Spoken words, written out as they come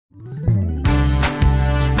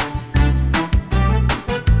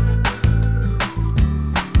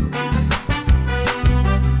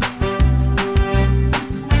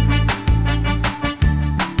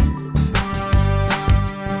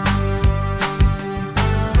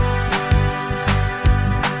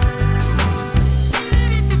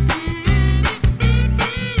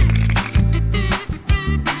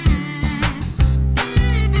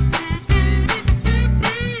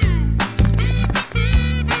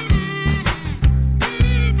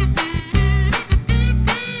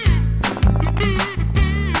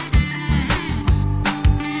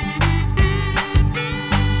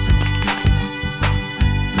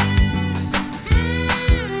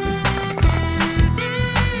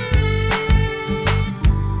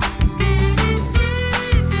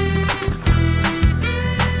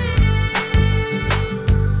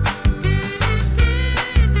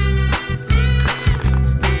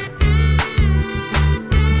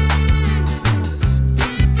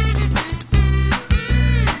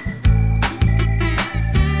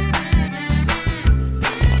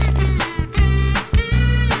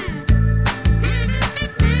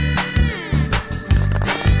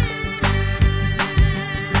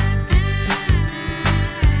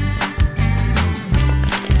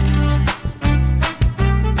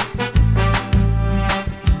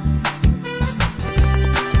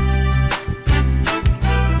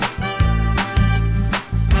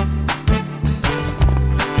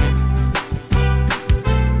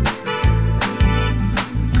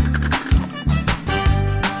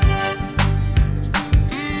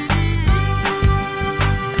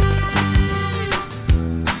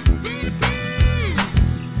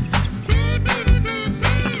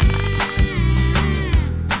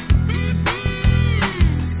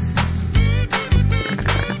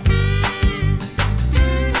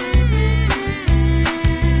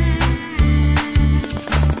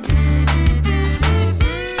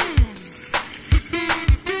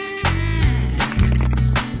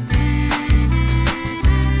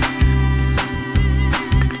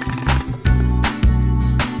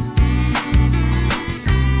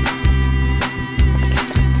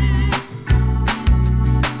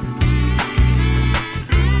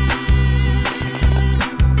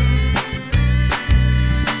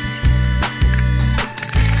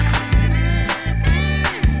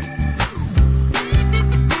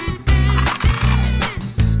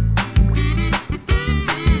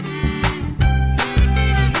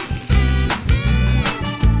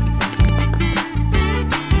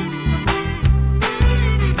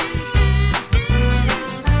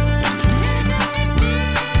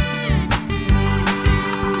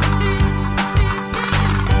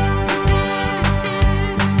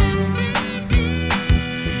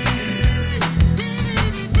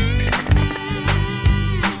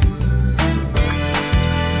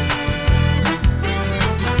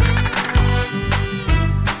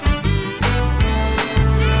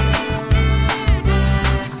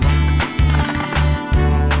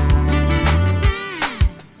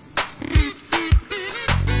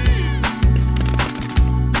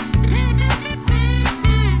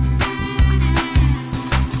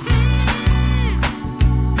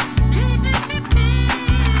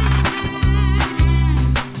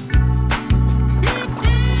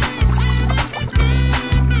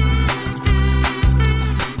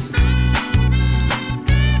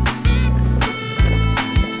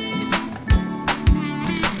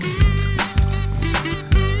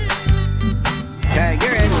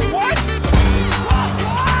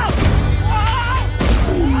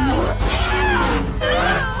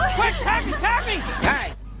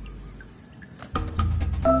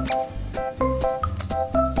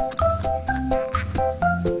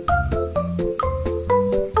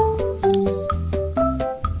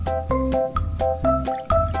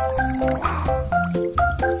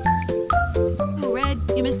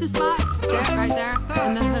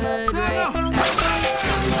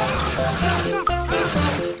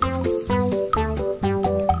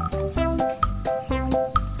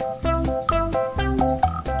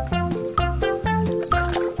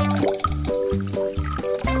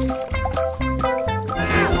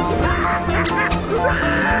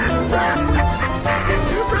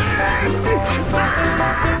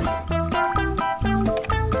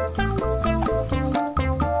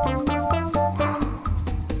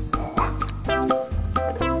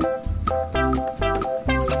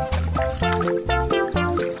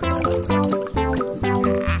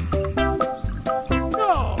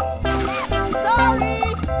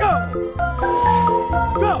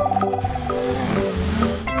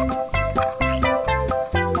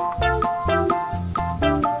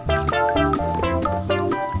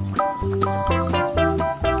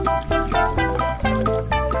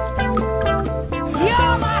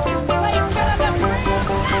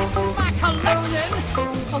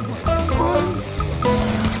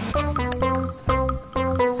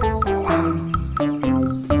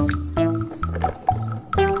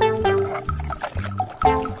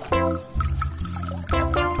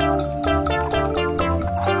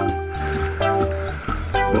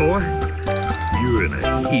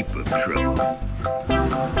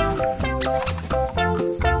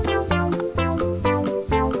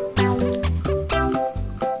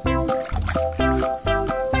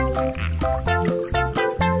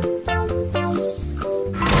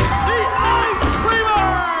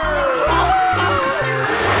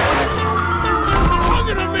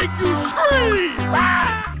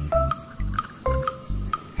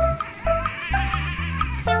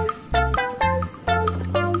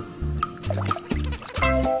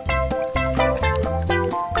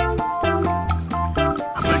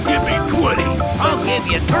give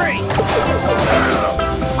you 3. 1,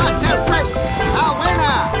 2, 3. A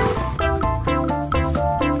winner!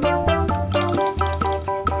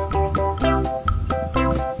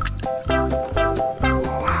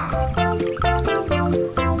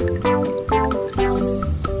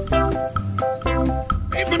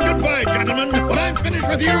 Even goodbye, gentlemen. When I'm finished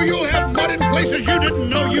with you, you'll have mud in places you didn't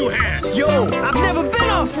know you had. Yo, I've never been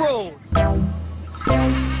off-road.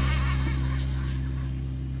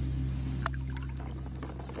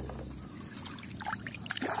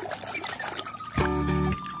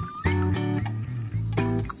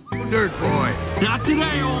 Dirt boy. Not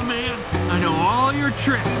today, old man. I know all your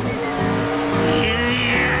tricks.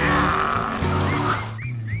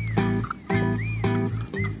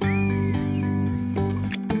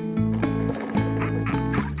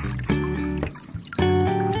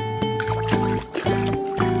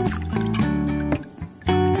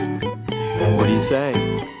 What do you say?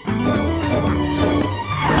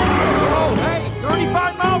 Oh, hey,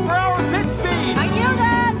 35-mile-per-hour pit speed. I knew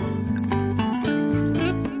that!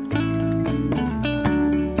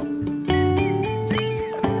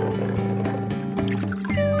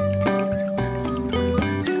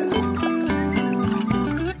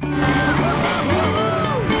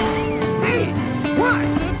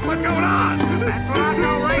 What's going on? That's what I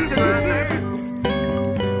call racing right there.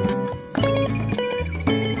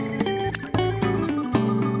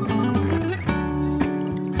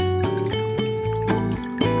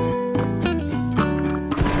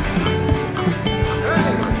 Hey!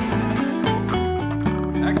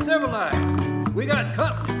 Act civilized. We got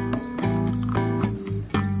company.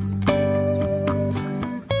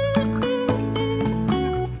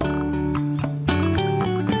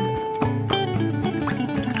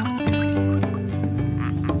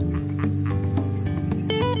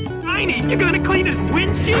 You're gonna clean his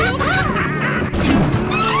windshield?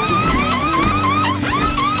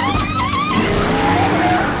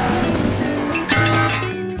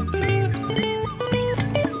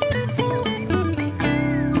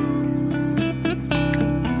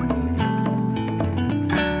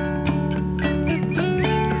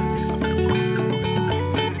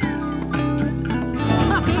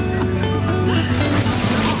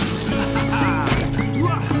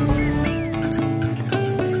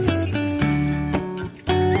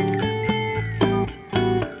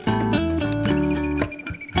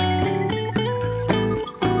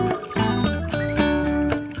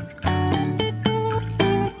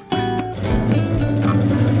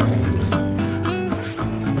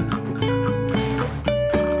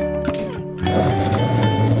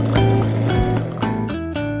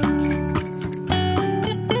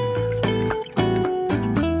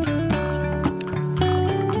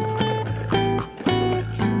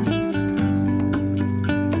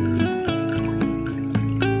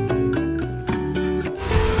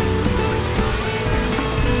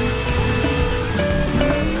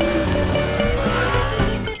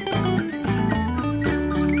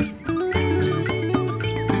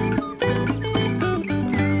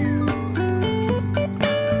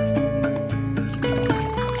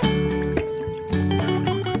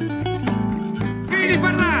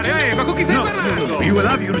 You will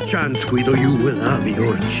have your chance, Guido. You will have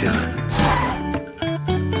your chance.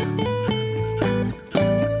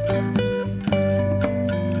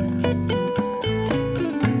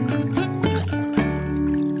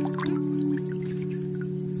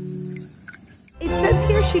 It says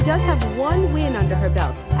here she does have 1 win under her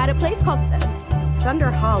belt at a place called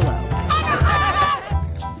Thunder Hollow.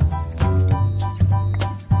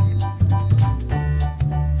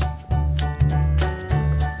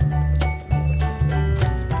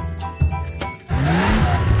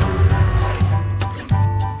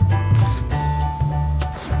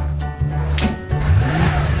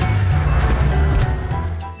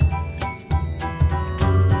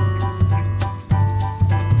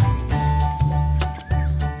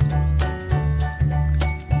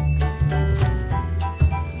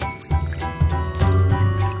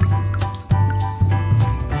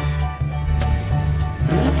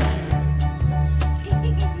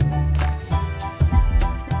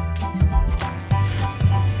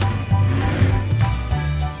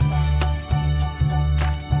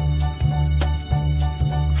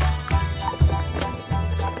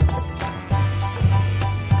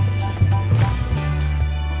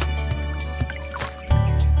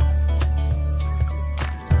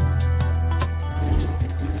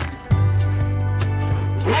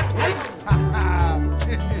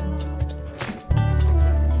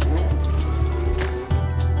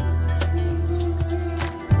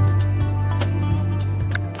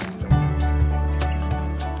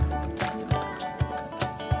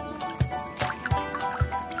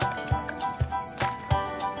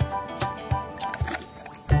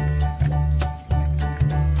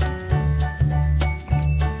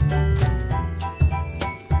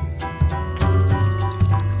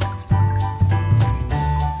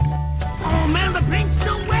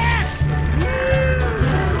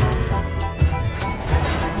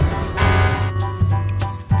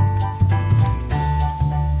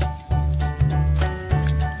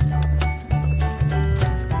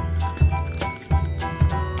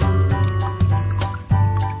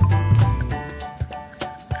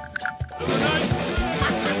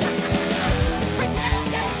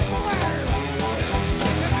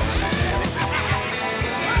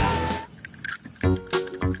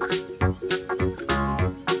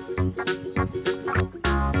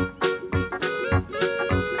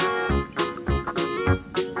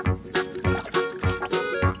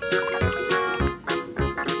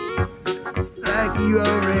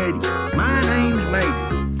 Eddie. My name's Mater.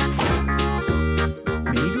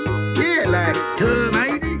 Maybe? Yeah, like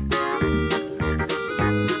tomato.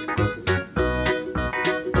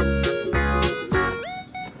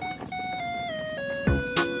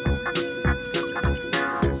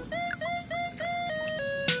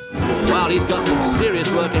 Well, he's got some serious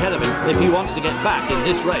work ahead of him if he wants to get back in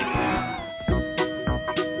this race.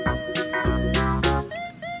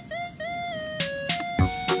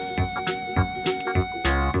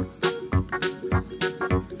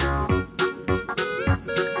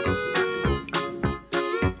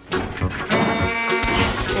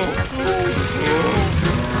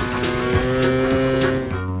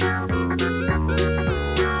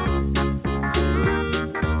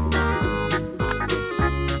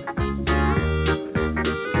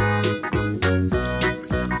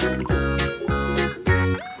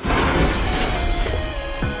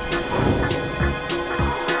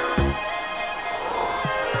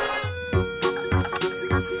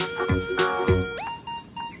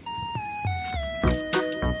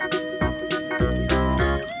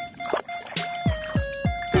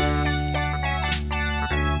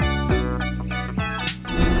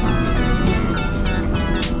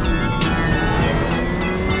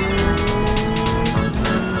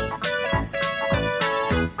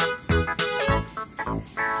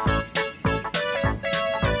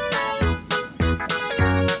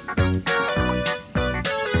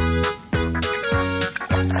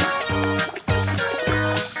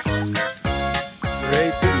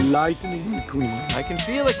 Lightning McQueen. I can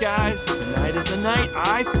feel it, guys. Tonight is the night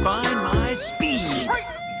I find my speed.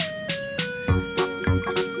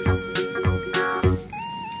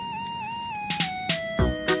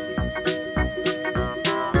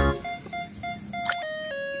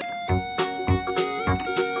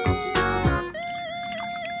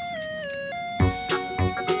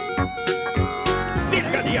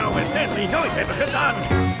 Dit kan die oude Stanley nooit hebben gedaan.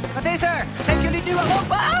 Wat is er? Geef jullie nu al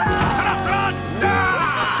op? Ah! Erachteraan!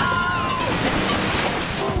 Ja!